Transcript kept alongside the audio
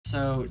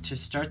So to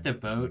start the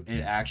boat,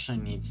 it actually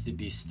needs to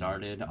be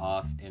started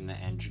off in the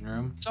engine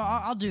room. So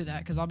I'll do that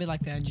because I'll be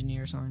like the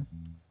engineer or something.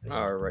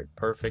 All right,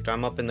 perfect.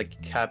 I'm up in the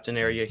captain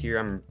area here.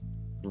 I'm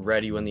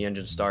ready when the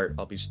engines start.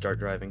 I'll start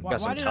driving.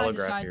 Got some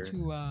telegraph why here. did I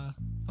decide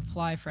to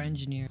apply for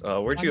engineer?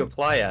 Where'd you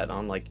apply at?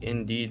 On like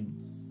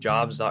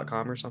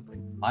Indeedjobs.com or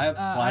something? I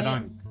applied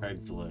on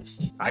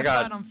Craigslist. I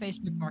applied on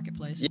Facebook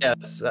Marketplace. Yeah,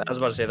 I was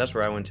about to say that's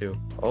where I went to.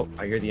 Oh,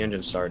 I hear the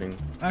engine starting.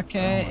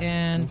 Okay,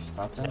 and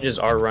engines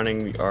are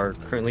running. We are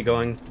currently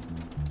going.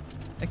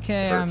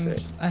 Okay,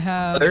 perfect. I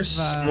have. There's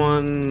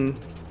someone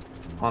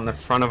on the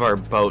front of our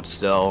boat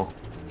still.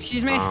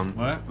 Excuse me.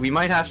 What? We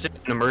might have to do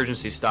an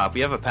emergency stop.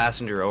 We have a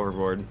passenger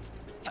overboard.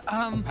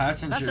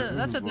 Passenger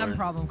that's a overboard. them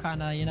problem,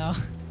 kinda, you know.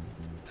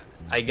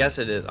 I guess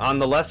it is. On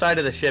the left side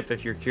of the ship,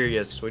 if you're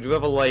curious, we do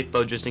have a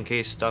lifeboat just in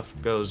case stuff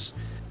goes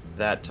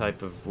that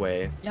type of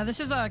way. Yeah, this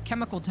is a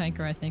chemical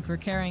tanker, I think. We're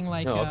carrying,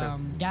 like,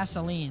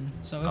 gasoline.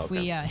 So if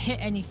we hit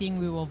anything,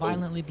 we will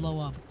violently blow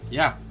up.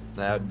 Yeah.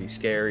 That would be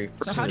scary.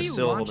 So how do you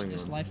launch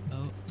this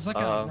lifeboat? It's like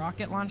a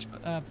rocket launch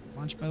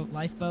boat,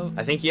 lifeboat.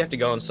 I think you have to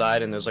go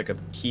inside, and there's like a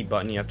key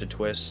button you have to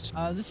twist.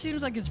 This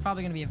seems like it's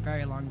probably going to be a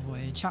very long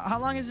voyage. How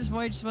long is this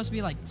voyage supposed to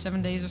be? Like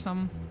 7 days or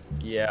something?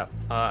 Yeah.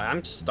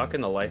 I'm stuck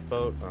in the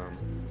lifeboat.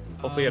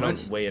 Hopefully I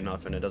don't weigh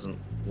enough and it doesn't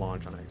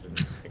launch on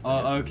accident.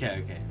 Oh,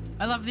 okay.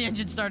 I love the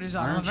engine starters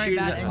on. I'm a very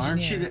bad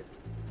engineer.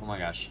 Oh my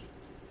gosh.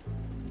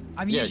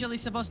 I'm usually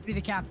supposed to be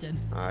the captain.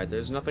 Alright,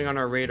 there's nothing on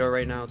our radar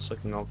right now. It's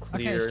looking all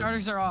clear. Okay,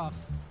 starters are off.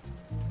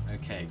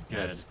 Okay,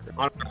 good.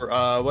 On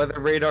our weather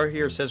radar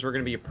here says we're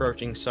going to be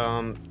approaching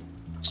some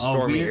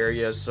stormy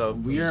areas, so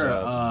we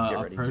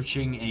are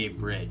approaching a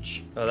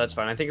bridge. Oh, that's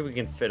fine. I think we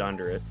can fit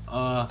under it.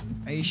 Are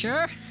you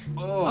sure?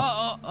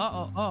 Oh.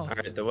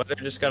 Alright, the weather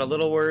just got a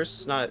little worse.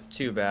 It's not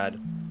too bad.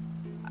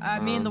 I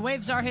mean, the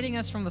waves are hitting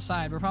us from the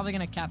side. We're probably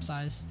gonna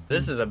capsize.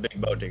 This is a big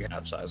boat to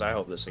capsize. I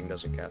hope this thing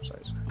doesn't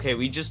capsize. Okay,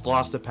 we just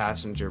lost a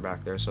passenger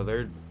back there, so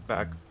they're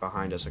back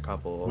behind us a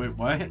couple. Wait,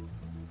 what?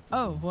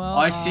 Oh, well. Oh,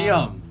 I see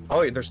them.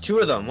 Oh, there's two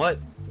of them. What?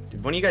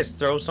 Did one of you guys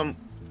throw some?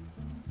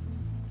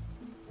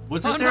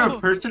 Wasn't there a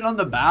person on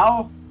the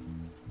bow?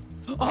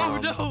 Oh,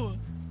 no.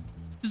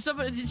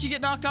 Did she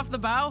get knocked off the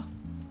bow?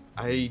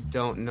 I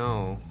don't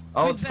know.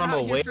 Oh, we've been from out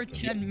a here wave. for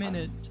 10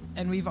 minutes,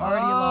 and we've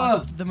already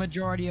lost the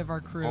majority of our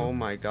crew. Oh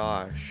my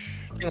gosh.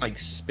 Something like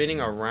spinning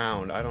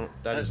around. I don't.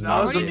 That is What not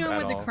are you safe doing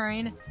at with all. the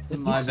crane?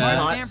 My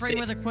bad. Tampering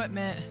with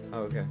equipment. Oh,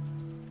 okay.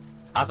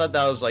 I thought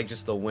that was like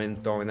just the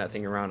wind throwing that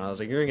thing around. I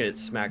was like, you're gonna get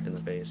smacked in the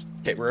face.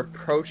 Okay, we're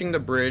approaching the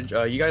bridge.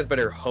 You guys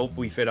better hope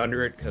we fit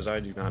under it, because I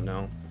do not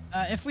know.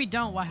 If we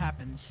don't, what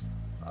happens?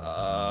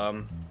 I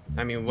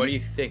mean, what do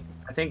you think?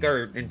 I think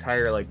our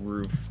entire like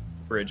roof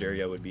bridge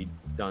area would be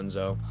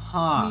donezo. Huh.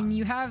 I mean,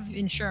 you have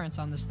insurance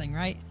on this thing,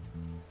 right?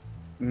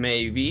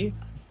 Maybe,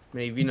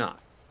 maybe not.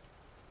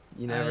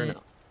 You never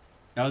know.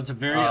 That was a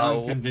very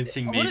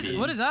unconvincing maybe.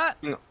 What is that?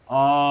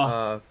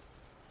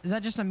 Is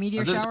that just a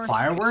meteor shower?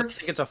 Fireworks? I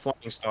think it's a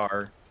flying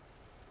star.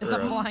 It's a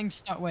flying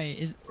star.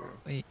 Wait,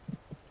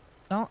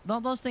 don't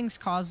those things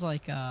cause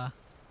like a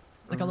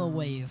little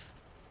wave?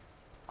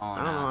 Oh,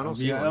 I don't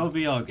see it'll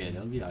be all good.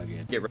 It'll be all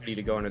good. Get ready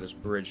to go into this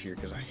bridge here,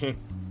 because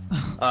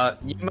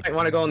you might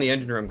want to go in the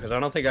engine room, because I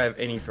don't think I have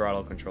any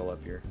throttle control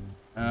up here.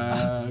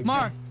 Okay.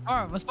 Mark,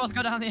 let's both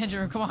go down the engine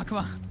room. Come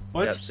on.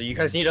 What? Yep, so you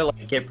guys need to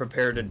like get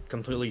prepared to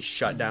completely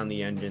shut down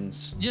the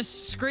engines.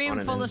 Just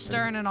scream full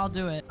astern and I'll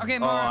do it. Okay,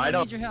 Mark, I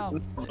need your help.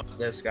 Know about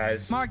this,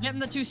 guys. Mark, get in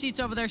the 2 seats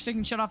over there so you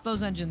can shut off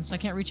those engines. I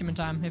can't reach them in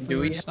time if we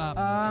were to stop.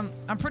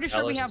 I'm pretty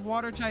sure we have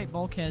watertight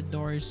bulkhead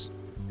doors.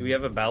 Do we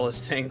have a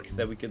ballast tank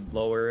that we could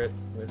lower it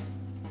with?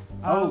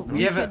 Oh,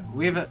 we have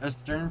a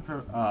stern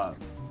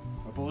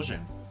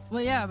propulsion.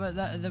 Well, yeah, but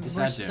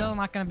we're still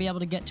not going to be able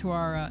to get to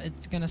our.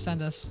 It's going to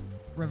send us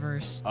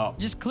reverse. Oh.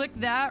 Just click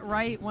that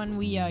right when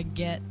we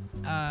get.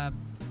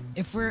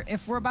 If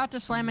we're about to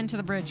slam into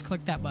the bridge,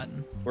 click that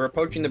button. We're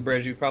approaching the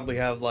bridge. We probably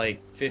have like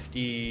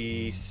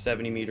 50,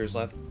 70 meters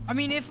left. I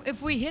mean,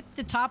 if we hit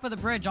the top of the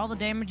bridge, all the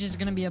damage is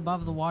going to be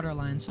above the water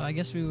line. So I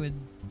guess we would.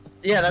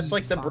 Yeah, that's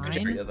like the bridge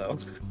area, though.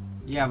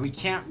 Yeah, we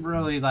can't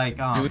really like.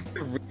 Do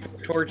we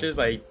have torches?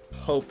 I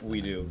hope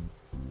we do.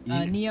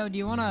 Neo, do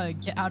you want to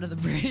get out of the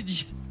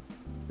bridge?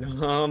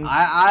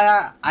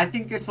 I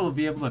think this will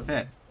be able to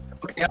fit.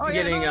 Okay, I'm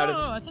getting out of.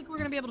 I think we're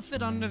gonna be able to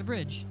fit under the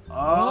bridge.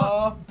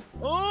 Oh.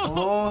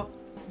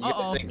 You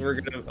guys think we're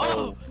gonna?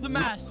 Oh, the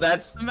mast.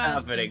 That's the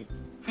mast. happening.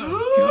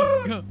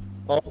 Go.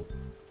 Oh,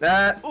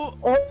 that. Oh,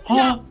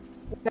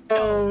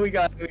 we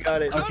got it.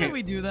 Okay. How do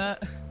we do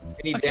that?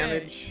 Any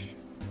damage?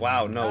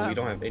 Wow, no, we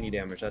don't have any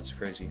damage. That's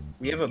crazy.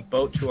 We have a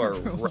boat to our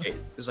right.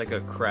 It's like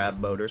a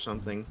crab boat or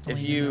something. If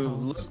you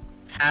look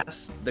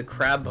past the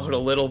crab boat a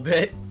little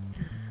bit,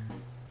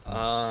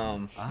 I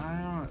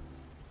don't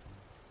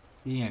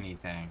see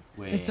anything.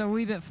 Wait. It's a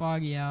wee bit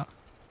foggy out.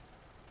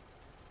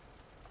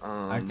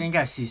 I think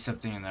I see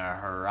something in the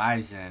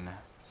horizon.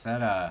 Is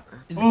that a?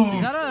 Is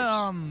that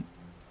a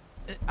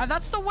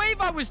That's the wave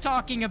I was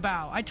talking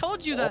about. I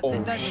told you that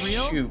that's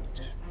real. Shoot.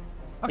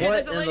 Okay,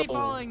 there's a lady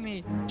following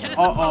me. Get in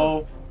the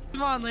boat.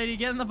 Come on, lady,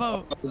 get in the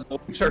boat.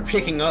 Start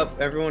picking up.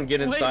 Everyone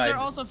get inside. Waves are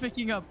also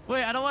picking up.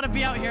 Wait, I don't want to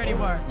be out here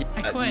anymore. Yeah,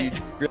 I quit.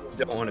 You really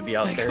don't want to be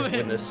out there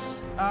when this.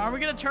 Are we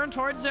gonna turn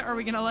towards it, or are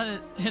we gonna let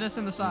it hit us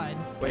in the side?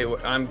 Wait,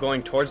 I'm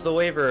going towards the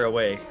wave or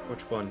away?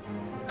 Which one?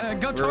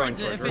 Go towards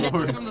it. If it hits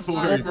us from the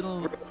side,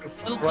 it'll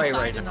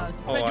right in now. us.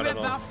 Oh, Wait, do I we have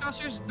don't know. bow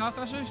thrusters? Bow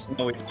thrusters?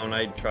 No, we don't.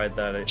 I tried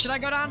that. Should I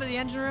go down to the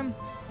engine room?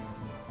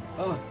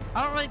 Oh,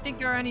 I don't really think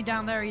there are any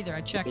down there either. I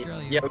checked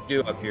earlier. Yeah, we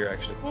do up here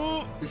actually.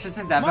 Ooh. this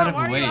isn't that Mar, bad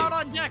why of a are you wave. out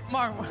on deck?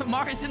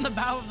 Mar is in the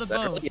bow of the That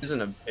boat. really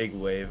isn't a big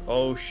wave.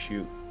 Oh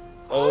shoot.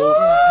 Oh.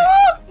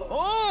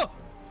 Oh!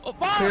 Oh,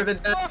 Mar! Clear the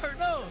Mar, decks.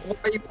 no! Why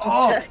are you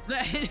Oh. deck?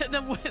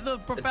 The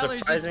It's propellers just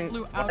surprising.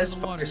 flew Why out is of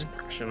the fire water.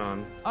 suppression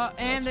on?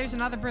 And there's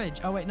another bridge.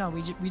 Oh wait, no,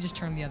 we just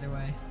turned the other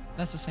way.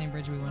 That's the same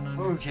bridge we went on.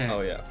 Okay.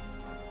 Oh yeah.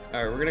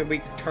 Alright, we're gonna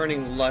be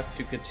turning left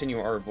to continue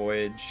our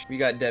voyage. We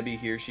got Debbie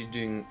here. She's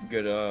doing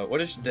good.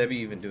 What is Debbie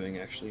even doing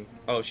actually?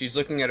 Oh, she's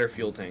looking at her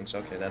fuel tanks.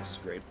 Okay, that's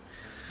great.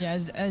 Yeah,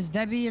 is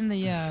Debbie in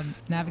the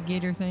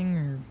navigator thing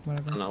or I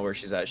whatever? don't know where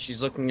she's at.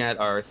 She's looking at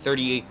our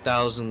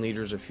 38,000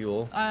 liters of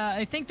fuel.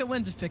 I think the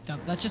winds have picked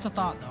up. That's just a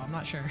thought, though. I'm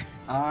not sure.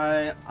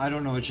 I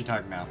don't know what you're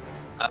talking about.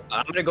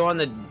 I'm gonna go on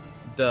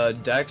the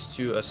decks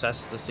to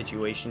assess the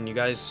situation. You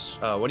guys,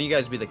 what do you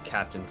guys be the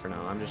captain for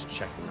now? I'm just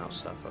checking out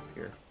stuff up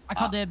here. I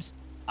call dibs.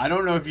 I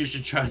don't know if you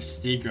should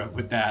trust Seagrub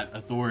with that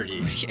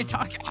authority.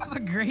 I have a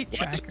great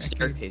track record.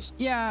 Staircase.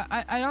 Yeah,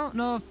 I don't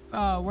know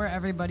if where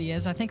everybody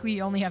is. I think we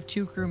only have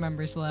 2 crew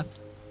members left.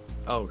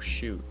 Oh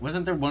shoot.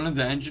 Wasn't there one in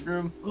the engine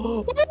room?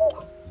 Oh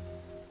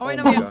wait,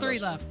 no, my we have God. 3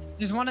 left.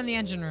 There's 1 in the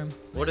engine room.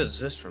 What is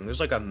this from? There's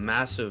like a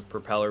massive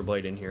propeller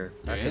blade in here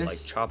that There could like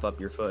is? chop up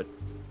your foot.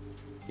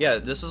 Yeah,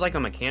 this is like a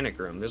mechanic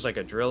room. There's like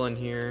a drill in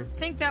here. I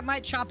think that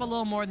might chop a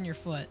little more than your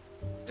foot.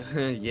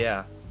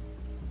 Yeah.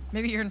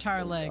 Maybe your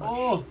entire leg.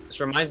 Oh, This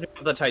reminds me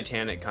of the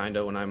Titanic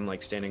kinda when I'm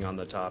like standing on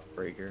the top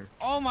right here.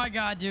 Oh my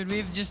god, dude,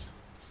 we've just...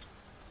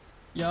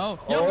 Yo,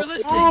 Oh. we're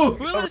listing! Oh.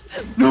 We're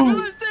listing! No. We're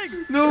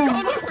listing! No.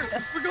 We're going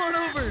over! We're going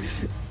over!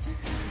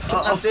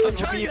 I'm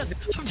turning us!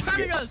 I'm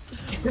turning us!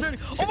 I'm turning...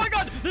 Oh my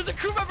god! There's a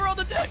crew member on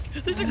the deck!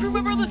 There's a crew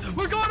member on the...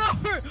 We're going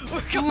over!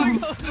 We're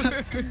going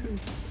over!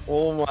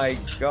 Oh my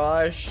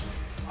gosh.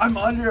 I'm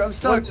under. I'm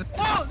stuck.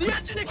 Oh, the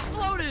engine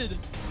exploded!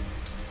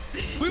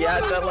 We Yeah,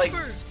 went it's at like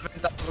over.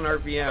 7,000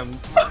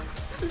 RPM.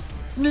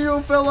 Neo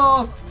fell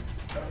off.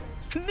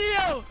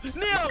 Neo!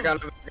 Neo!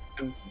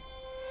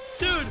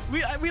 Dude,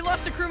 we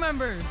lost a crew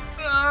member!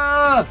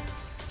 Ah!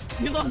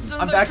 We lost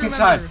another I'm back crew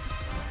inside. member.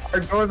 Our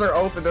doors are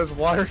open. There's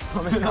water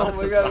coming out Oh of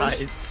my the gosh.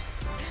 sides.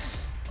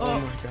 Oh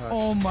my god.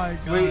 Oh my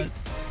god. Wait,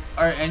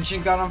 our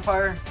engine got on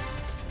fire.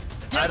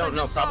 Yes, I don't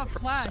know, just saw a probably for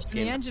a flash and the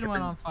second. engine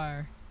went on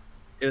fire.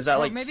 It was at Or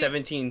like maybe-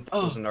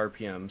 17,000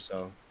 RPM,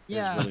 so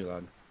Yeah. it was really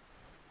loud.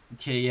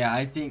 Okay, yeah,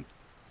 I think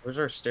Where's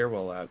our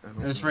stairwell at? I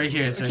don't it's know. right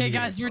here. It's right Okay, here.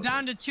 guys, we're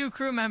down to 2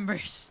 crew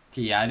members.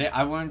 Okay, yeah,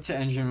 I went to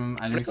engine room.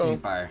 I didn't see go. any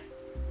fire.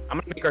 I'm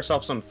gonna make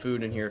ourselves some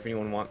food in here if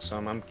anyone wants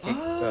some. I'm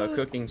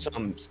cooking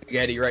some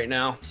spaghetti right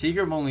now.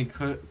 Seagrub only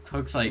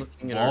cooks like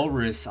Looking at our-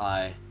 walrus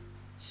eye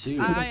soup.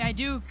 I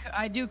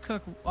do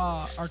cook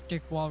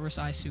Arctic walrus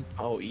eye soup.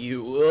 Oh,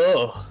 you.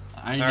 Ugh.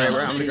 I Alright, know,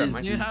 we're- I'm this gonna is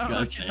grab Dude, I don't know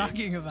what disgusting. you're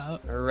talking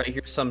about. All right,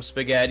 here's some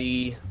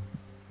spaghetti.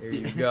 There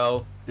you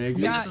go. Big-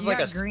 You this got, is you like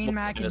got a green small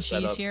mac kinda and cheese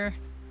setup. here.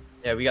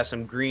 Yeah, we got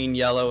some green,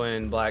 yellow,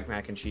 and black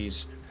mac and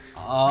cheese.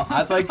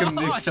 I'd like a Oh, I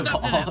mix of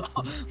stepped in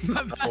all. it.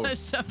 My bad, Oh, I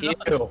stepped on it.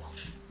 Ew.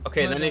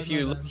 Okay, My then bad, if you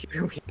my look bad.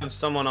 here, we have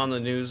someone on the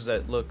news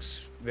that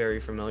looks very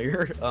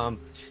familiar.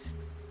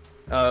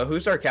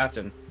 Who's our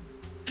captain?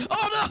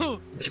 Oh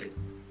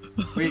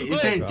no! Wait, is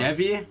Wait. there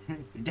Debbie?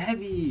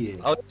 Debbie.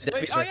 Oh, Wait,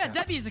 Debbie's oh our yeah, captain.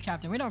 Debbie's the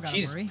captain. We don't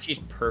gotta worry. She's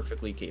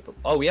perfectly capable.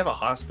 Oh, we have a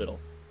hospital.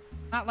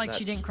 Not like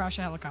she that's- didn't crash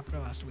a helicopter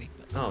last week,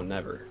 but Oh,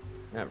 never.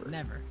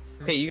 never.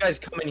 Okay, you guys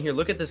come in here.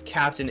 Look at this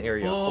captain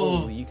area. Oh.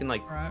 Holy, you can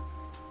like, Alright.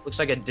 looks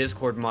like a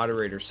Discord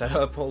moderator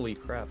setup. Holy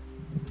crap.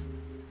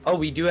 Oh,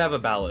 we do have a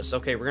ballast.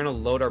 Okay, we're gonna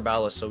load our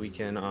ballast so we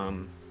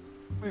can,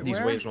 Wait, these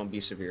where? waves won't be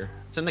severe.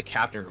 It's in the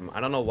captain room.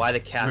 I don't know why the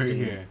captain. Right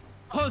here.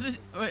 Oh,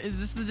 wait, is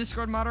this the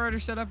Discord moderator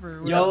setup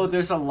or? what? Yo,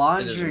 there's a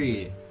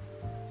laundry.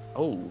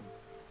 Oh,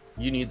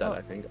 you need that, Oh.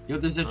 I think. Yo,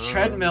 there's a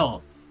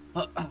treadmill.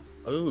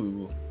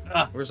 Ooh.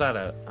 Ah. Where's that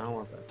at? I don't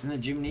want that. In the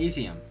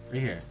gymnasium. Right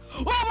here.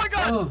 Oh my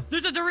god! Oh.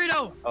 There's a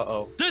Dorito!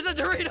 Uh-oh. There's a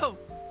Dorito!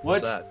 What?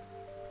 What's that?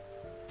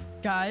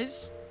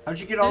 Guys, How'd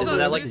you get all There's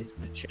Isn't a- those? that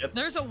like the chip?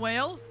 there's a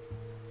whale.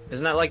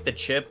 Isn't that like the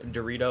chip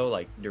Dorito?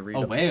 Like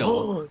Dorito? A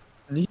whale?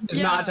 He's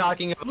Yeah. not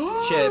talking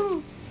about chip.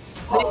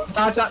 He's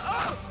not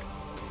talking.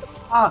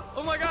 Ah,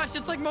 Oh my gosh,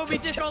 it's like Moby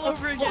Dick all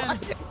over again.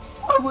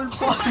 I went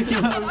flying.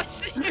 I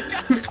see you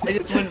guys. I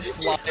just went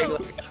flying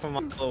like half a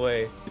mile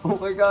away. Oh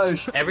my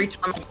gosh. Every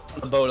time I get on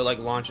the boat, it like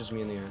launches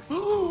me in the air.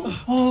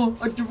 Oh,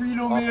 a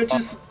Dorito man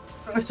just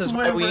This is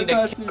why swam we right need a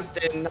past me.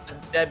 captain,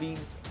 not Debbie.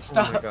 Oh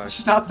Stop, my gosh.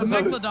 stop The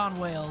the boat. Megalodon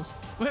whales.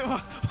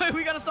 Wait,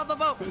 we gotta stop the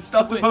boat.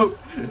 Stop the Wait. boat.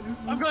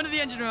 I'm going to the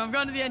engine room. I'm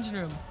going to the engine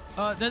room.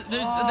 There's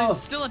Oh.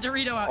 still a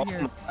Dorito out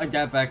here. I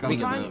got back on We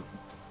the can- boat.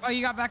 Oh,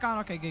 you got back on?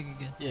 Okay, good.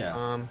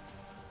 Yeah.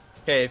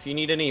 Okay, if you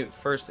need any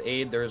first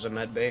aid, there's a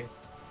med bay.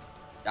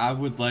 I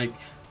would like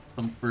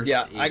some first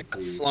Yeah, aid, I got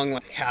please. flung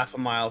like half a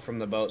mile from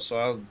the boat, so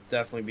I'll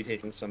definitely be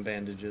taking some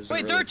bandages.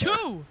 Wait, there are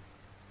two.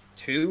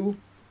 Two?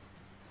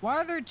 Why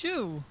are there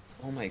two?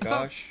 Oh my thought-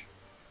 gosh.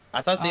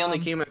 I thought they only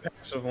came in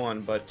packs of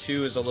one, but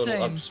two is a little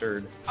Same.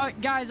 absurd.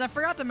 Guys, I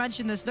forgot to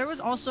mention this. There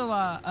was also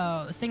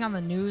a thing on the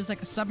news,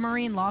 like a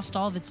submarine lost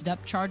all of its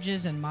depth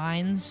charges and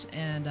mines,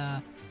 and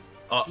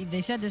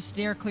they said to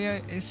steer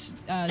clear, stay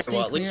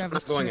well, at least clear we're of a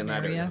not going in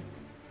certain that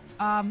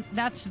area.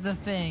 That's the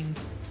thing.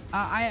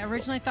 I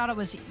originally thought it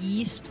was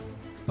east,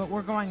 but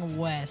we're going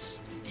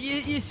west.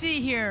 You see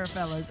here,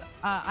 fellas.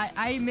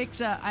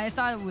 I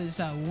thought it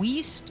was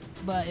west,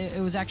 but it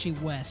was actually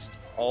west.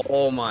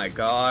 Oh my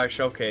gosh.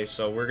 Okay,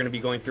 so we're gonna be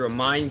going through a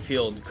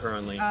minefield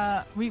currently.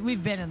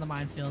 We've been in the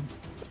minefield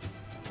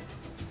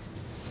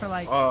for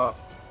like Uh,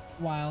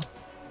 while.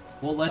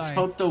 Well, let's Sorry.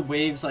 hope the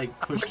waves like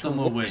push them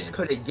away. What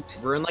could it get?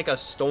 We're in like a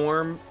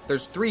storm.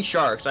 There's 3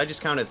 sharks. I just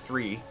counted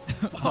 3.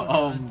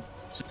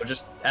 So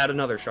just add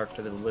another shark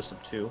to the list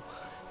of 2.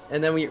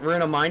 And then we're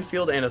in a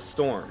minefield and a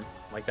storm.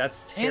 Like,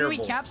 that's terrible. And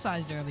we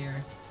capsized earlier.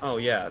 Oh,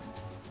 yeah.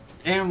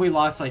 And we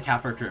lost like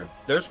half our crew.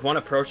 There's one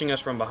approaching us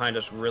from behind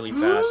us really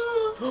fast.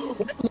 Oh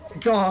my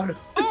god.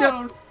 Sit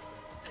down.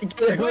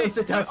 Get it, Wait,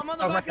 sit down, I'm on sit the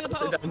down, back of the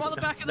sit boat. down, I'm on sit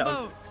the down, back sit of the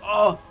down. boat.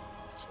 Oh.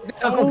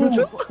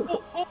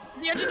 Oh,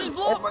 the engine just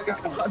blew. Oh my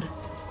god.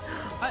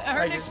 I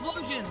heard an just-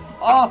 explosion.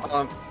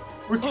 Oh.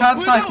 We're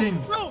capsizing.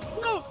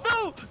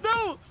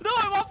 No,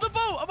 I'm off the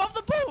boat. I'm off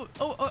the boat.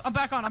 Oh, I'm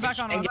back on. I'm back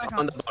on. I'm Hang back on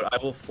on. the boat. I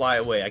will fly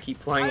away. I keep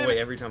flying I am- away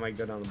every time I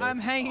go down the boat. I'm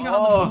hanging on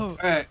Oh, the boat.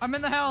 alright. I'm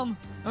in the helm.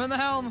 I'm in the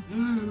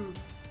helm.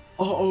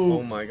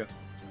 Oh my god.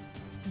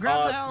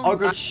 Grab the helm. Oh,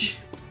 good.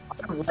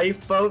 Our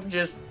lifeboat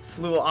just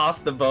flew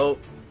off the boat.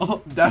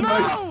 Oh, that might.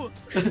 No!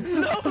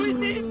 No, we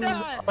need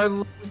that. Our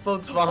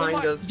lifeboat's behind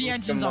my- us. the like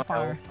engine's a on mile.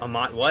 fire. A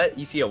mile? What?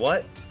 You see a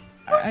what?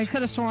 I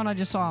could have sworn I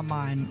just saw a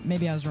mine.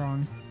 Maybe I was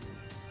wrong.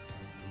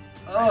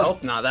 I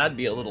hope not. That'd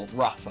be a little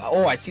rough.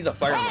 Oh, I see the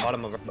fire on the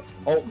bottom of our boat.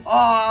 Oh,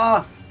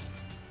 Ah.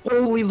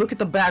 holy, look at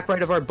the back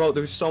right of our boat.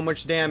 There's so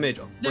much damage.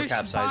 Oh, we're There's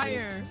capsizing.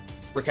 fire.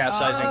 We're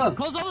capsizing.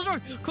 Close all the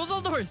doors. Close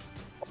all the doors.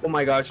 Oh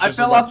my gosh. I there's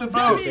a fell lot off the of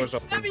boat. doors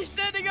open. Debbie's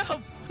standing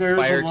up. There's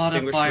Fire a lot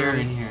of extinguisher. fire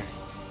in here.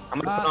 I'm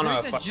gonna put on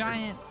There's a a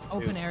giant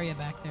open area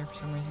back there for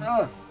some reason.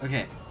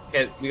 Okay.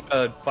 Okay, we got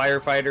a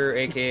firefighter,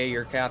 aka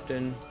your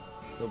captain.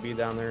 He'll be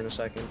down there in a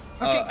second.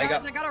 Okay,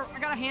 guys, I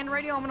got a hand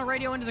radio. I'm gonna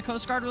radio into the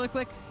Coast Guard really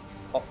quick.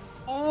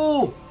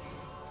 Oh.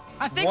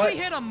 I think What? we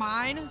hit a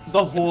mine.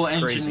 The whole It's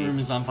engine crazy. room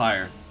is on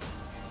fire.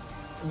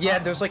 Yeah,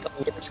 there's like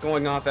alerts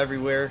going off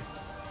everywhere.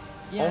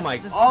 Yeah, Oh my-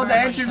 it's Oh, the very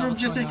hard to engine tell room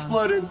what's just going on.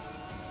 exploded.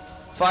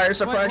 Fire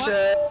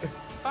suppression!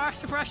 Fire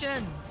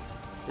suppression.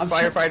 I'm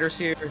Firefighters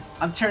here.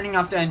 I'm turning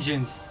off the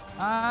engines.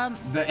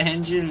 The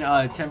engine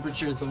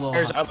temperature is a little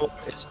Fire's hot. out.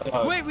 It's,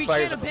 Wait, we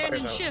fire's can't out, abandon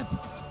fire's out. ship.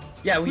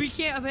 Yeah, We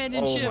can't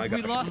abandon Oh ship. my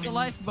We God. lost a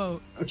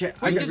lifeboat. Okay,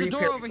 Wait, can there's a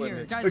door repair over here.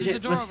 equipment. Guys, okay, there's a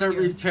door let's start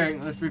over here.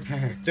 repairing. Let's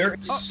repair. There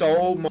is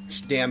so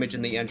much damage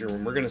in the engine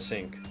room. We're gonna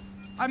sink.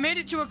 I made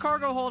it to a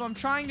cargo hold. I'm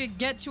trying to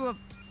get to a...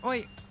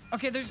 Wait.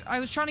 Okay, I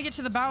was trying to get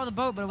to the bow of the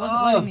boat, but it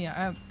wasn't letting me.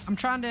 I'm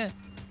trying to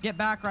get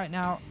back right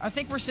now. I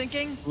think we're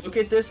sinking. Look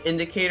at this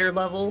indicator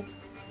level.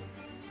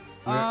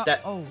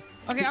 That- Oh.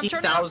 Okay, I'm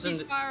turning off 50,000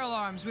 these fire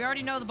alarms. We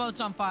already know the boat's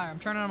on fire. I'm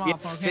turning them We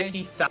off, have okay?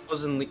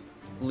 50,000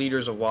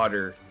 liters of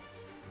water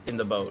in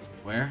the boat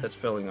Where? that's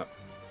filling up.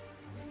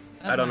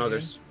 That's I don't not know.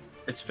 good.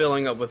 It's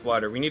filling up with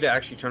water. We need to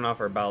actually turn off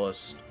our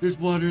ballast. There's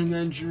water in the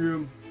engine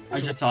room. I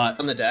just saw it.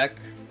 On the deck.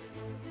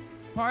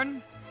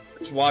 Pardon?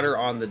 There's water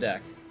on the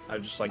deck. I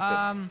just like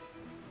to.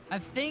 I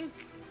think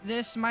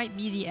this might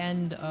be the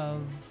end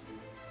of...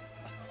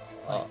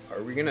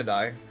 Are we gonna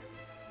die?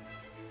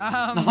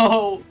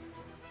 No.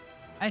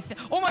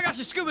 Oh my gosh,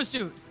 a scuba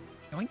suit!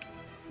 Yoink.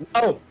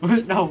 No.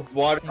 No.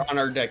 Water on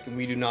our deck, and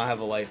we do not have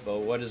a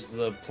lifeboat. What is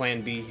the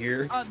plan B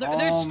here?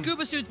 There's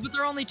scuba suits, but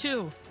there are only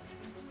 2.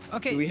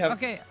 Okay, Do we have-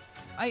 okay.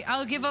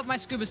 I'll give up my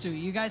scuba suit.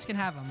 You guys can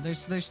have them.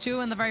 There's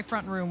 2 in the very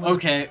front room.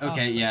 Okay. Oh.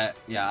 Okay. Yeah.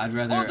 I'd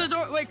rather. Oh, the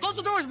door! Wait, close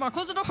the doors, Mark.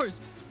 Close the doors.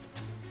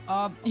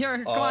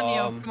 Here, come on,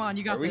 Neo. Come on,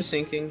 you got Are we this.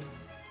 sinking?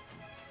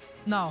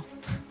 No.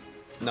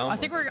 No. I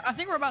think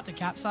we're about to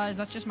capsize.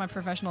 That's just my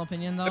professional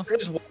opinion, though. There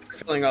is water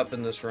filling up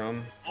in this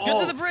room. Get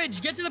to the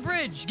bridge. Get to the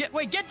bridge. Get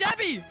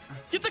Debbie.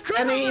 Get the crew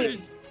Debbie!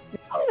 members.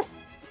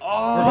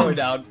 We're going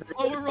down.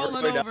 Oh, we're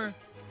rolling going down. over.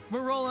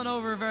 We're rolling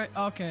over. Very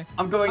okay.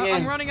 I'm going in.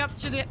 I'm running up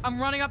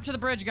to the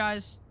bridge,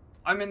 guys.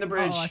 I'm in the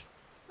bridge. Oh,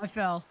 I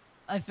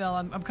fell.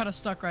 I'm kind of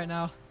stuck right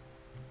now.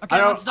 Okay,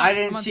 I'm I unstuck.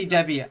 didn't I'm see unstuck.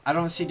 Debbie. I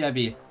don't see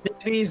Debbie.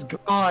 Debbie's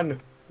gone.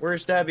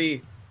 Where's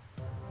Debbie?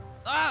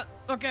 Ah,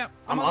 okay.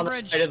 I'm on on the the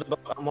bridge. side of the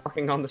boat. I'm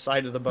walking on the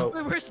side of the boat.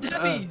 Wait, where's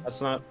Debbie? That's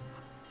not.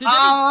 Did Debbie-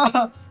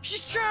 Ah!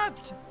 She's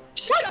trapped.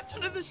 She's trapped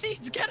under the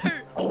seats. Get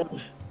her. Oh.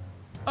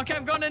 Okay,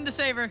 I'm going in to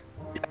save her.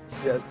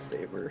 Yes,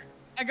 save her.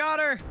 I got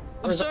her.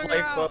 I'm Where's our showing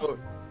her out. lifeboat?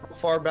 How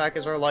far back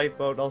is our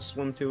lifeboat? I'll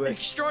swim to it.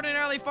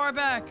 Extraordinarily far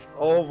back.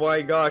 Oh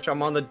my gosh,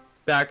 I'm on the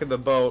back of the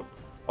boat.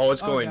 Oh,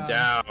 it's Oh, going God.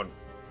 down.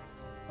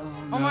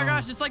 Oh my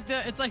gosh, it's like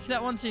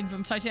that one scene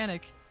from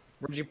Titanic.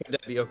 Where'd you put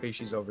Debbie? Okay,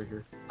 she's over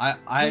here.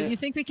 Wait, you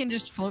think we can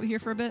just float here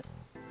for a bit?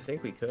 I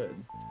think we could.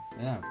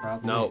 Yeah,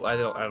 probably. No, I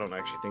don't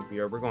actually think we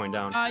are. We're going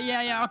down.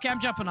 Yeah. Okay, I'm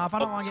jumping off. I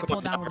don't want to get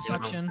pulled down with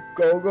suction.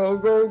 Go, go,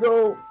 go,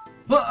 go.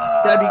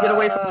 Debbie, get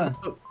away from the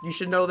boat. You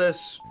should know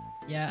this.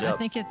 Yeah, Yep. I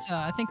think it's.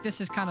 I think this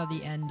is kind of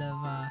the end of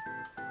our.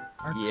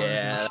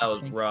 Yeah, that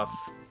was rough.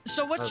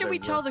 So what should we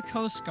tell the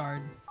Coast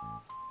Guard?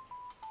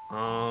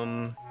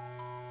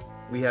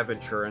 We have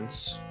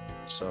insurance,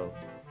 so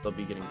they'll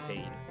be getting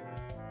paid.